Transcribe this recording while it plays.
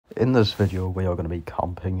In this video we are going to be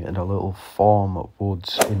camping in a little farm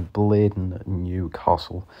woods in Bladen,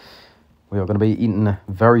 Newcastle. We are going to be eating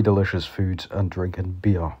very delicious food and drinking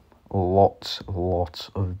beer. Lots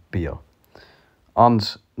of beer.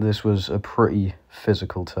 And this was a pretty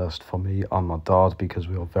physical test for me and my dad because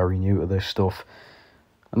we are very new to this stuff.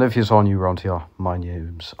 And if you're new around here, my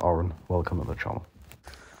name's Aaron. Welcome to the channel.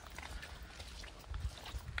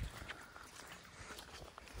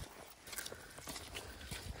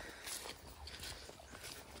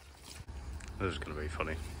 This is going to be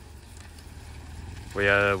funny.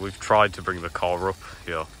 We've tried to bring the car up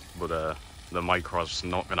here, but the micro's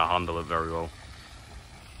not going to handle it very well.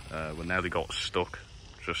 We nearly got stuck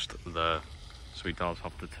just there, so we don't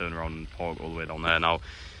have to turn around and park all the way down there. Now,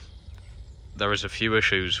 there is a few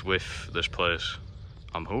issues with this place.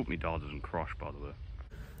 I'm hoping my dad doesn't crash, by the way.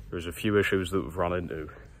 There's a few issues that we've run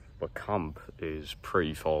into, but camp is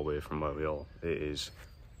pretty far away from where we are. It is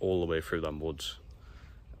all the way through them woods,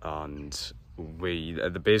 and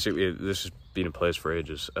basically this has been a place for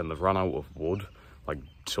ages, and they've run out of wood, like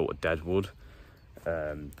sort of dead wood.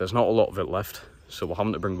 There's not a lot of it left, so we're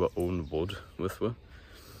having to bring our own wood with us.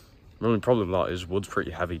 The only problem with that is wood's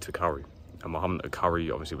pretty heavy to carry, and we're having to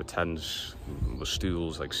carry, obviously, with tents, with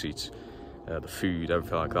stools, like seats, the food,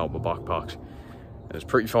 everything like that, with backpacks. And it's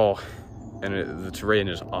pretty far, and the terrain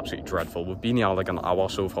is absolutely dreadful. We've been here like an hour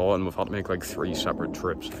so far, and we've had to make like 3 separate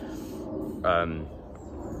trips.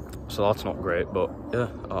 So that's not great, but yeah,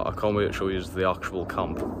 I can't wait to show you the actual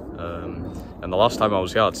camp. And the last time I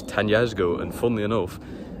was here, it's 10 years ago, and funnily enough,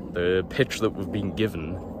 the pitch that we've been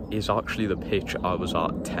given is actually the pitch I was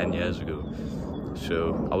at 10 years ago.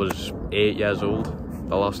 So I was 8 years old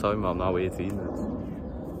the last time. I'm now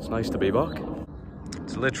 18. It's nice to be back.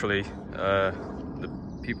 It's literally the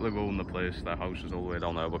people who own the place, their house is all the way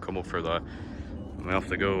down there. We'll come up through there, and we have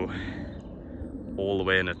to go all the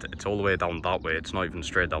way, and it's all the way down that way. It's not even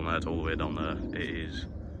straight down there, it's all the way down there. It is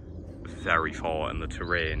very far, and the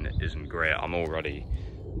terrain isn't great. I'm already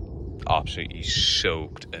absolutely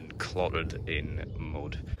soaked and clotted in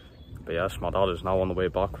mud. But yes, my dad is now on the way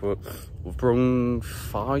back. We've brought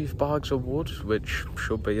 5 bags of wood, which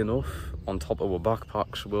should be enough, on top of our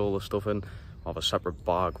backpacks with all the stuff in. I have a separate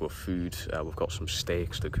bag with food. We've got some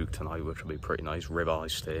steaks to cook tonight, which will be pretty nice,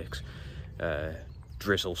 ribeye steaks.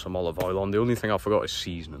 Drizzle some olive oil on. The only thing I forgot is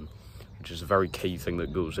seasoning, which is a very key thing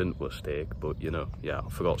that goes into a steak, but you know, yeah, I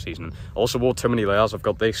forgot seasoning. I also wore too many layers. I've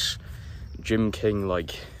got this Jim King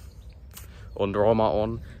like Under Armour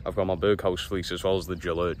on. I've got my Berghaus fleece as well as the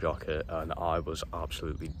Gillette jacket, and I was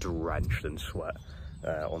absolutely drenched in sweat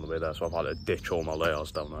on the way there, so I've had to ditch all my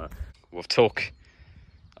layers down there. We've took,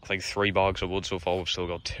 I think, 3 bags of wood so far. We've still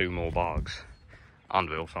got 2 more bags, and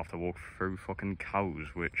we also have to walk through fucking cows,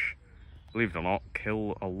 which, believe it or not,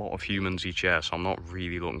 kill a lot of humans each year, so I'm not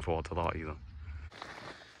really looking forward to that either.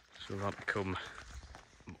 So we've had to come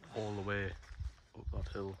all the way up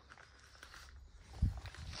that hill.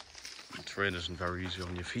 The terrain isn't very easy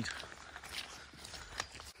on your feet.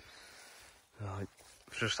 Right,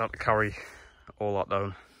 just had to carry all that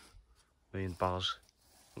down. Me and Baz.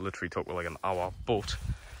 Literally took like an hour, but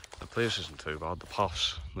the place isn't too bad. The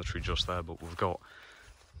path's literally just there, but we've got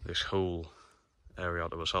this whole area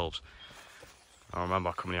to ourselves. I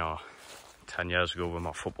remember coming here 10 years ago with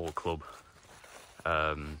my football club,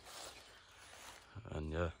 and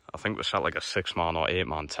yeah, I think we set like a 6-man or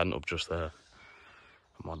 8-man tent up just there.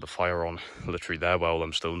 I had the fire on literally there where all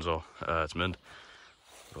them stones are. It's mint,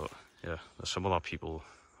 but yeah, there's some other people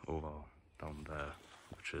over down there,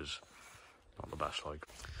 which is not the best. Like,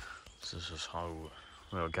 this is how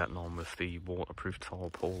we are getting on with the waterproof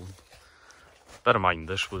tarpaulin. Bear in mind,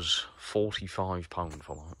 this was £45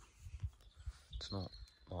 for that. It's not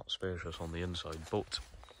that spacious on the inside, but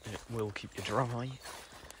it will keep you dry.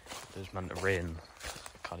 It is meant to rain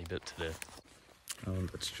a canny bit today, and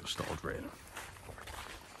it's just started raining.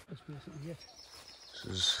 That's basically it. This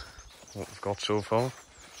is what we've got so far.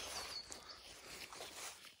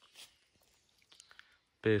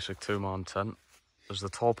 Basic 2-man tent. Has the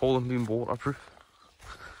tarpaulin been waterproof?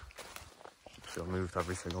 So I moved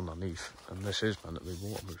everything underneath, and this is meant to be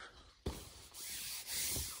waterproof.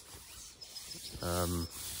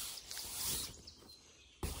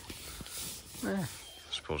 I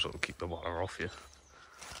suppose it'll keep the water off you.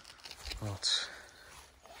 But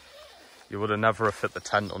you would have never fit the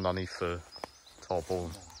tent underneath the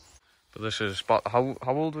tarpaulin. But this is, but how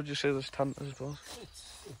old would you say this tent is, Buzz?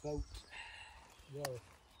 It's about, well,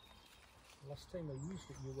 last time I used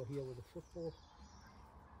it, you were here with a football.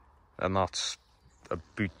 And that's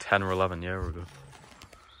about 10 or 11 years ago.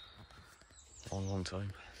 Long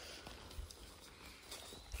time.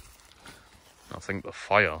 I think the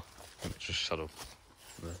fire is just set up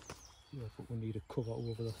there. Yeah, but we need a cover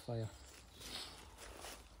over the fire.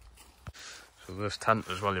 So this tent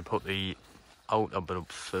as well, you put the outer bit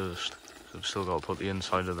up first. So we've still got to put the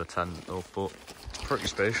inside of the tent up, but pretty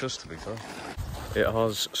spacious to be fair. It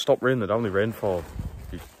has stopped raining. It only rained for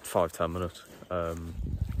 5-10 minutes.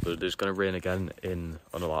 But it's going to rain again in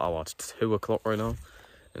another hour. It's 2 o'clock right now.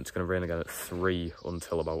 And it's going to rain again at 3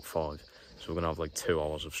 until about 5. So we're going to have like 2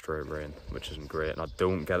 hours of straight rain, which isn't great. And I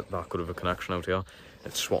don't get that good of a connection out here.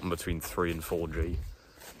 It's swapping between 3 and 4G,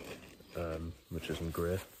 which isn't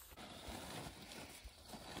great.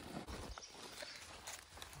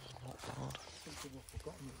 Not bad.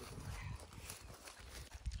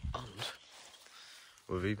 And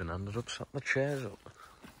we've even ended up setting the chairs up.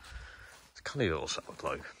 It's a canny little setup,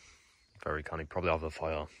 like. Very canny. Probably have a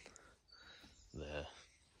fire there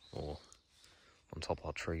or on top of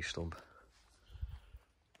that tree stump.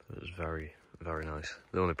 But it's very, very nice.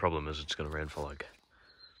 The only problem is it's going to rain for like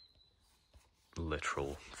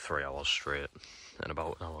literal 3 hours straight in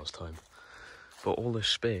about an hour's time. But all this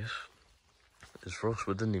space is for us.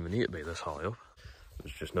 We didn't even need to be this high up.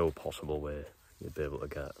 There's just no possible way you'd be able to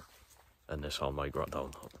get a Nissan Micra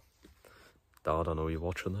down that. Dad, I know you're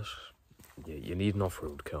watching this. You need an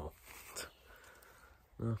off-road car.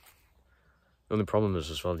 Yeah. The only problem is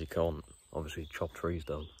as well, you can't obviously chop trees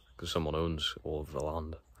down because someone owns all of the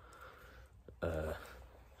land.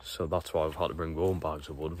 So that's why I've had to bring my own bags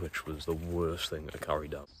of wood, which was the worst thing to carry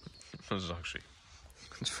down. This is actually,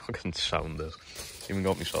 it's fucking sound this. Even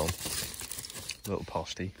got me some little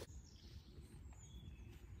pasty.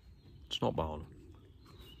 It's not bad.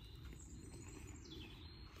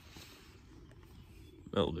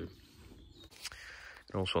 It'll do.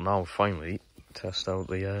 And also now finally test out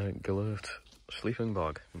the Galert sleeping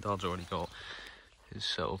bag. Dad's already got his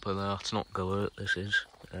setup in there. It's not Galert, this is.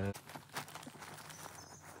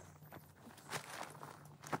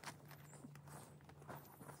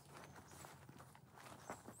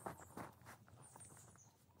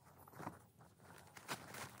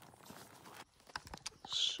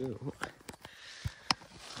 So,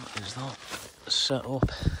 that is that set up.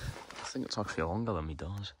 I think it's actually longer than me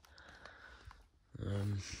dad's.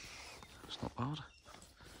 It's not bad.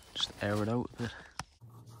 Just air it out a bit.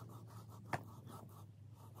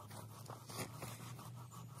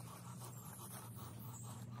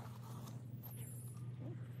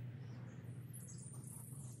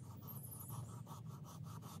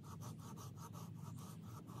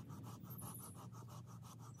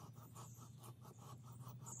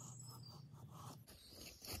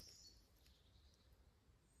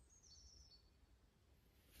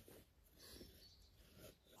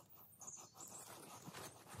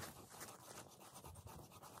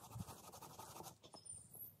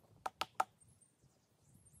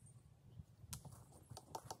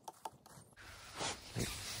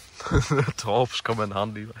 The tops come in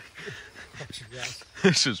handy, like.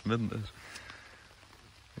 This is mint.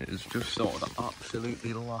 It is just sort of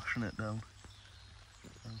absolutely lashing it down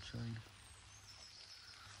outside.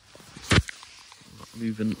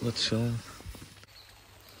 Moving, let's tell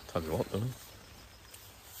you what, don't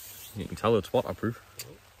I? You can tell it's waterproof.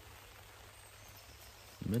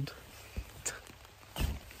 Mint.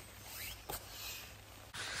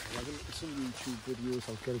 I think some YouTube videos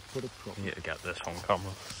I'll get it put up properly. You need to get this on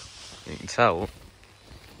camera. You can tell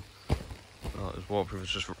that is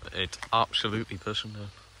waterproof. It's absolutely pissing down.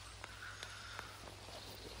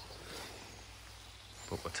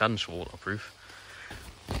 But the tent's waterproof.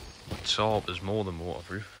 The top is more than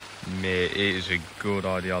waterproof. Mate, it is a good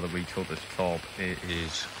idea that we took this top. It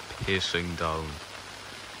is pissing down.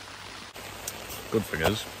 Good thing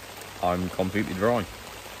is, I'm completely dry.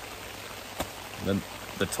 And then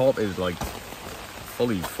the top is like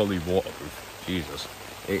fully waterproof. Jesus.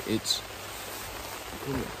 It's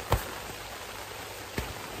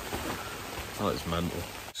that is mental.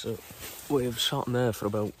 So we've sat in there for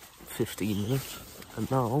about 15 minutes and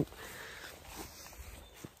now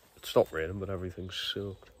it stopped raining but everything's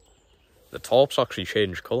soaked. The tarp's actually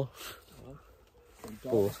changed colour.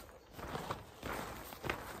 But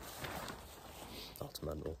that's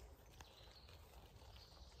mental.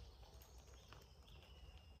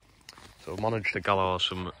 So I managed to gather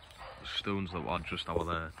some stones that were just over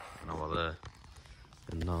there and over there,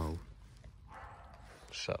 and now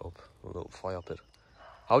set up a little fire pit.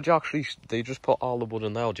 How do you actually, do you just put all the wood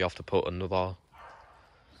in there, or do you have to put another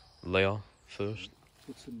layer first?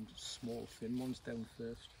 Put some small thin ones down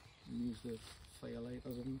first and use the firelight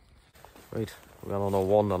as them. Right, we're on our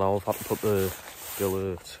one and now I've had to put the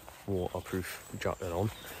Galert waterproof jacket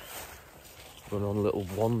on. Going on a little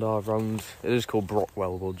wander around. It is called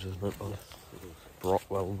Brockwell woods, isn't it? But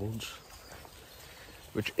Brockwell woods.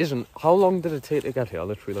 Which isn't... How long did it take to get here?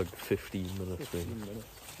 Literally like 15 minutes 15 maybe.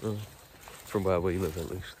 minutes. From where we live at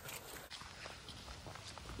least.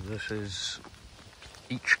 This is...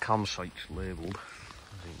 Each campsite's labelled,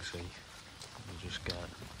 as you can see. You just get...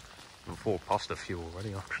 We've walked past a few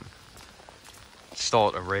already actually. It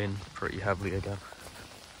started to rain pretty heavily again.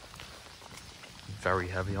 Very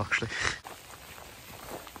heavy actually.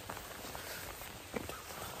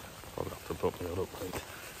 Probably have to put my other plate.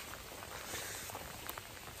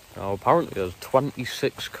 Now apparently there's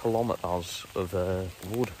 26 kilometres of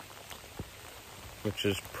wood, which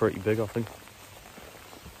is pretty big I think.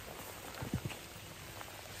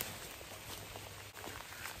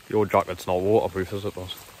 Your jacket's not waterproof, is it,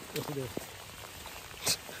 boss? Yes, it is.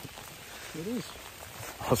 It is.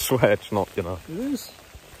 I swear it's not, you know. It is.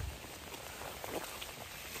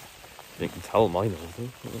 You can tell mine is,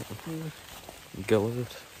 Gill of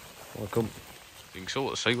it. Well, come. You can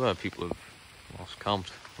sort of see where people have last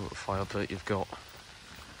camped. What a fire pit you've got.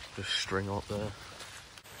 Just string up there.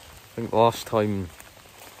 I think the last time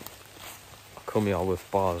I come here with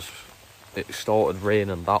Baz, it started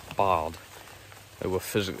raining that bad. We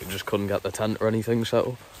physically just couldn't get the tent or anything set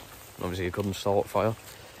up. Obviously you couldn't start fire.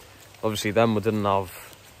 Obviously then we didn't have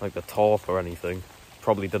like the tarp or anything.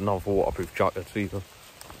 Probably didn't have waterproof jackets either.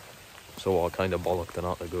 So I kind of bollocked and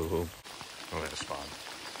had to go home. Oh, it's fine.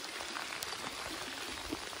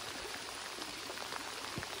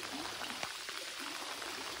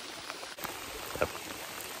 Yep.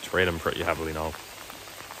 It's raining pretty heavily now.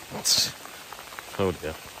 Oh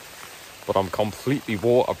dear. But I'm completely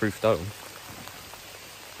waterproofed down.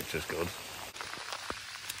 Which is good.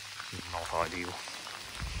 Not ideal.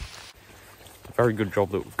 Very good job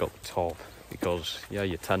that we've got the top, because yeah,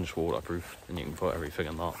 your tent's waterproof and you can put everything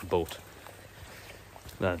in that, but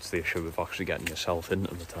that's the issue with actually getting yourself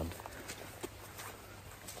into the tent.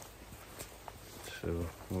 So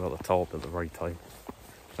we got the top at the right time.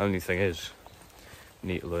 The only thing is, you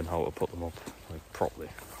need to learn how to put them up like properly.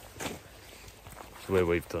 The way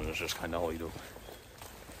we've done is just kind of idle.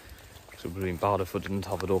 So it would have been bad if I didn't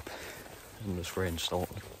have it up in this rain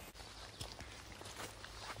starting.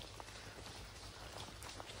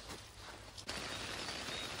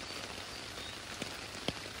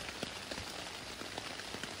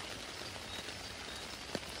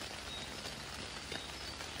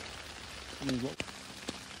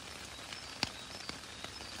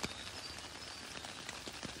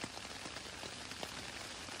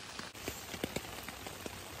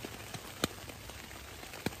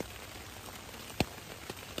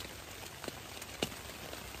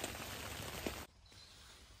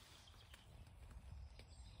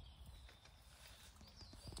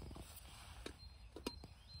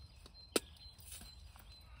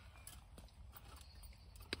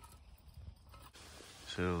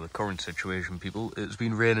 So the current situation, people, it's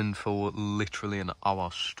been raining for literally an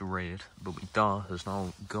hour straight, but my dad has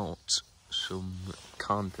now got some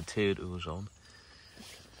canned potatoes on.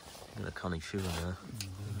 Got a canny few in there.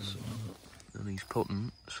 And he's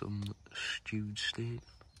putting some stewed steak. Do you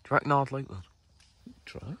reckon I'd like that?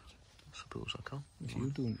 Try it. I suppose I can. If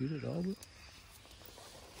you don't eat it, I will.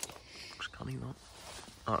 Just can't eat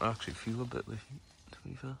that. I actually feel a bit the heat, to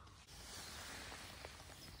be fair.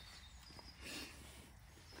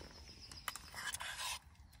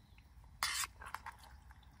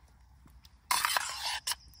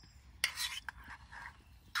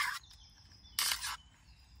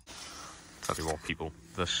 Tell you what, people,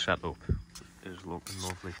 the setup is looking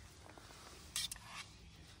lovely.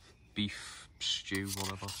 Beef stew,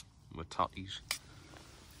 whatever, with tatties.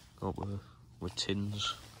 Got with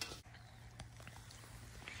tins.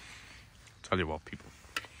 Tell you what, people.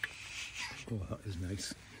 Oh, that is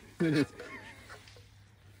nice.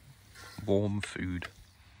 Warm food.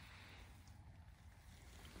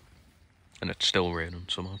 And it's still raining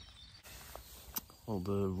somehow. Well,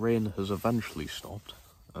 the rain has eventually stopped.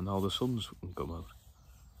 And now the sun's come out.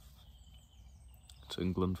 It's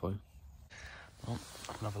England for you. Well,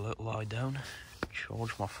 I can have a little lie down,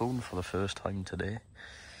 charge my phone for the first time today.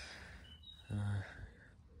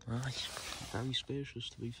 Nice, very spacious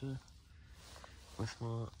to be fair. With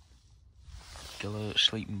my Gillette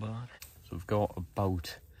sleeping bag. So we've got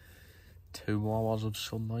about 2 hours of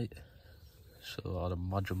sunlight. So I'd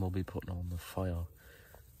imagine we'll be putting on the fire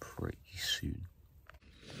pretty soon.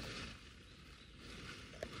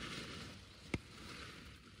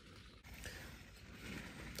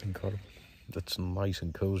 Incredible. It's nice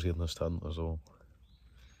and cozy in this tent as well.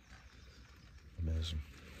 Amazing.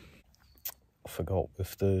 I forgot,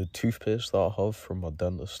 with the toothpaste that I have from my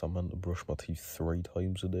dentist, I meant to brush my teeth 3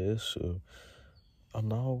 times a day, so I'm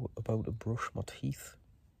now about to brush my teeth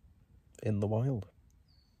in the wild.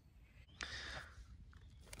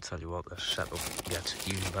 Tell you what, this setup gets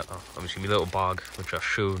even better. Obviously my little bag, which I've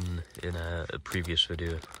shown in a previous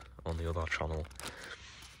video on the other channel.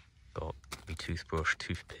 Got my toothbrush,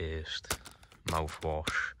 toothpaste,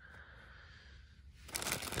 mouthwash,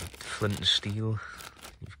 flint and steel.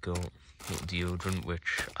 You've got little deodorant,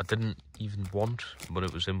 which I didn't even want, but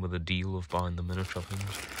it was in with a deal of buying the miniature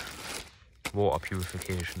things. Water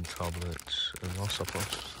purification tablets and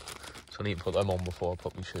Ossipus. So I need to put them on before I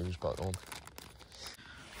put my shoes back on.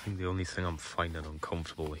 I think the only thing I'm finding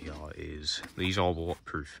uncomfortable here is these are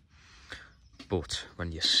waterproof, but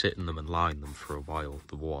when you sit in them and lie in them for a while,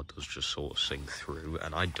 the water does just sort of sink through,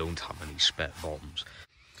 and I don't have any spare bottoms.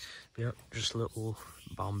 But yeah, just a little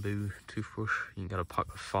bamboo toothbrush. You can get a pack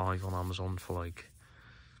of 5 on Amazon for like,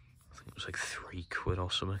 I think it was like £3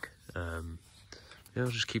 or something. Yeah, I'll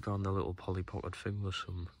just keep on the little Polly Pocket thing with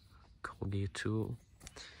some Colgate tool.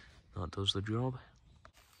 That does the job.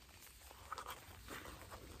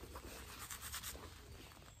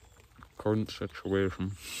 Current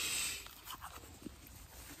situation.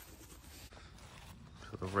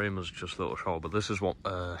 So the rain was just a little short, but this is what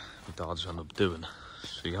my dad's ended up doing.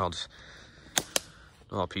 So he had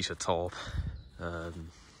another piece of tarp. We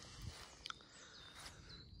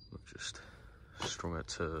just strung it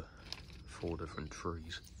to 4 different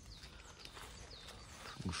trees.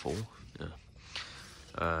 4, yeah.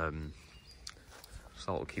 So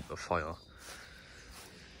that'll keep the fire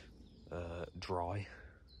dry,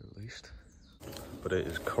 at least. But it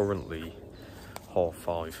is currently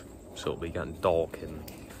 5:30, so it'll be getting dark in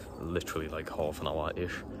literally like half an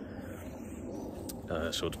hour-ish.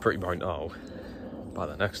 So it's pretty bright now. By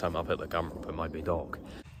the next time I pick the camera up, it might be dark.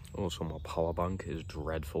 Also, my power bank is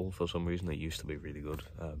dreadful for some reason. It used to be really good.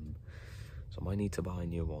 So I might need to buy a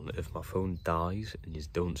new one. If my phone dies and you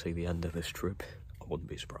don't see the end of this trip, I wouldn't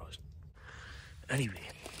be surprised. Anyway,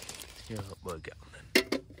 yeah, we're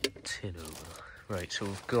getting tin over. Right, so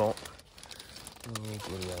we've got, oh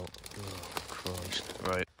bloody hell, oh Christ.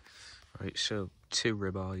 Right, so 2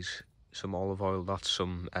 ribeyes, some olive oil. That's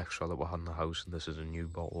some extra that we had in the house, and this is a new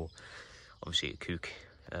bottle. Obviously a cook.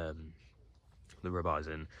 The ribeyes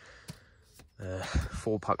in.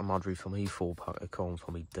 4-pack of Madry for me, 4-pack of corn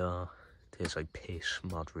for me. Tastes like piss.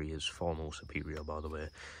 Madry is far more superior, by the way.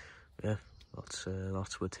 Yeah,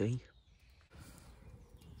 that's with tea.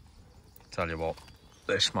 Tell you what,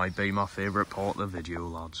 this might be my favourite part of the video,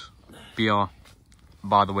 lads. Beer,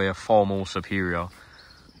 by the way, a far more superior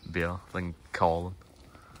beer than Carlin.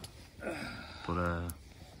 But it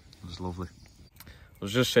was lovely. I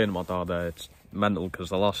was just saying to my dad there, it's mental because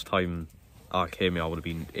the last time I came here I would have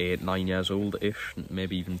been 8, 9 years old-ish,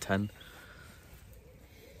 maybe even 10.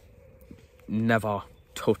 Never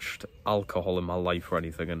touched alcohol in my life or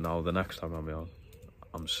anything, and now the next time I'm here,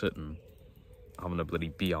 I'm sitting having a bloody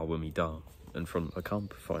beer with me dad in front of a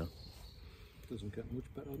campfire. Doesn't get much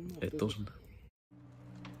better than that. It doesn't.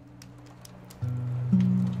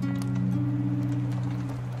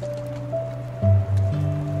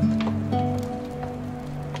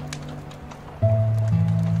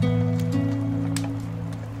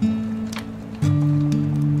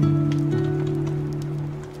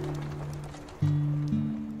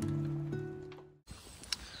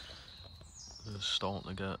 It's starting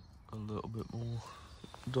to get a little bit more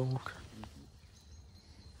dark.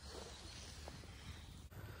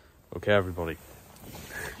 Okay, everybody.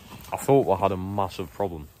 I thought we had a massive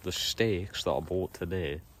problem. The steaks that I bought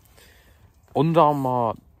today, under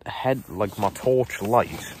my head, like my torch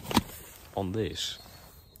light on this,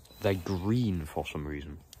 they're green for some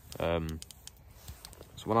reason. So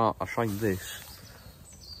when I shine this,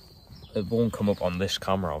 it won't come up on this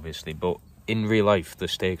camera, obviously, but in real life, the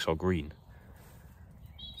steaks are green.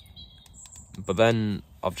 But then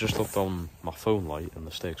I've just looked on my phone light and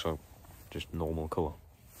the steaks are just normal colour.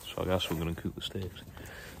 So I guess we're going to cook the steaks.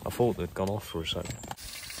 I thought they'd gone off for a second.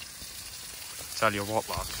 Tell you what,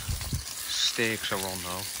 lad. Steaks are on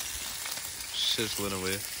now. Sizzling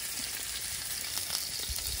away.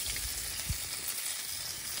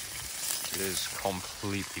 It is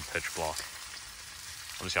completely pitch black.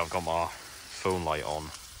 Obviously I've got my phone light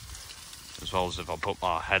on, as well as if I put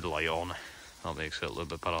my headlight on, that makes it a little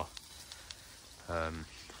bit better.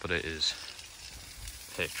 But it is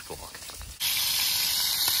pitch black.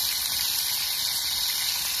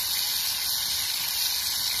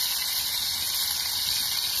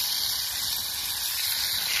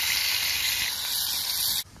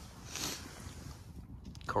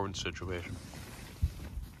 Current situation.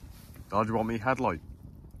 Dad, do you want me headlight?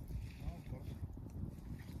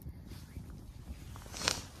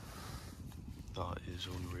 That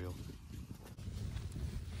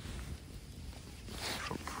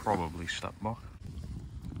probably step back.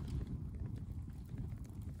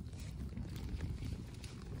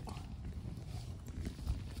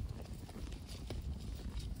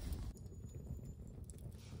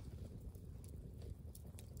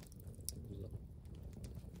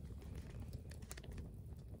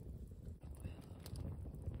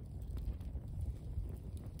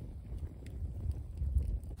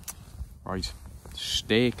 Right,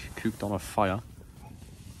 steak cooked on a fire.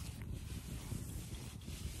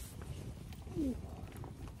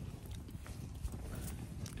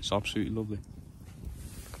 It's absolutely lovely.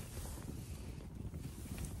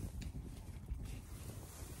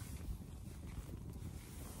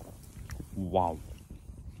 Wow.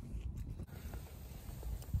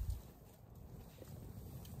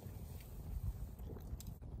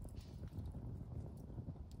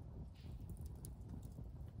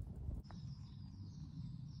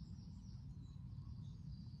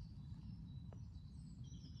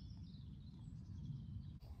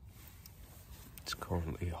 It's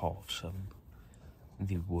currently 7:30.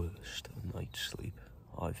 The worst night's sleep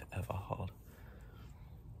I've ever had.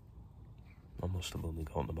 I must have only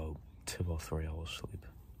gotten about 2 or 3 hours sleep.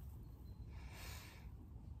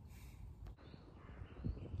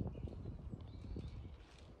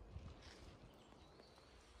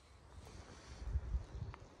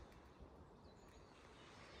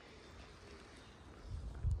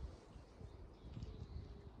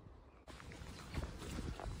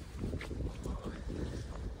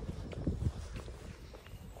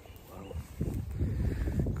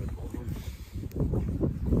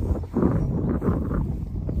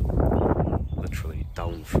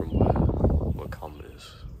 Down from where camp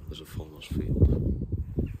is, there's a farmer's field,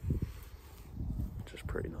 which is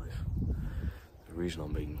pretty nice. The reason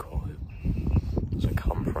I'm being quiet is a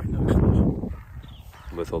camp right next to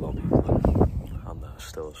us with other people, and they're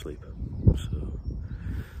still asleep, so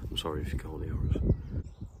I'm sorry if you can't hear us.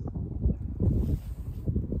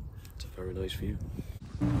 It's a very nice view.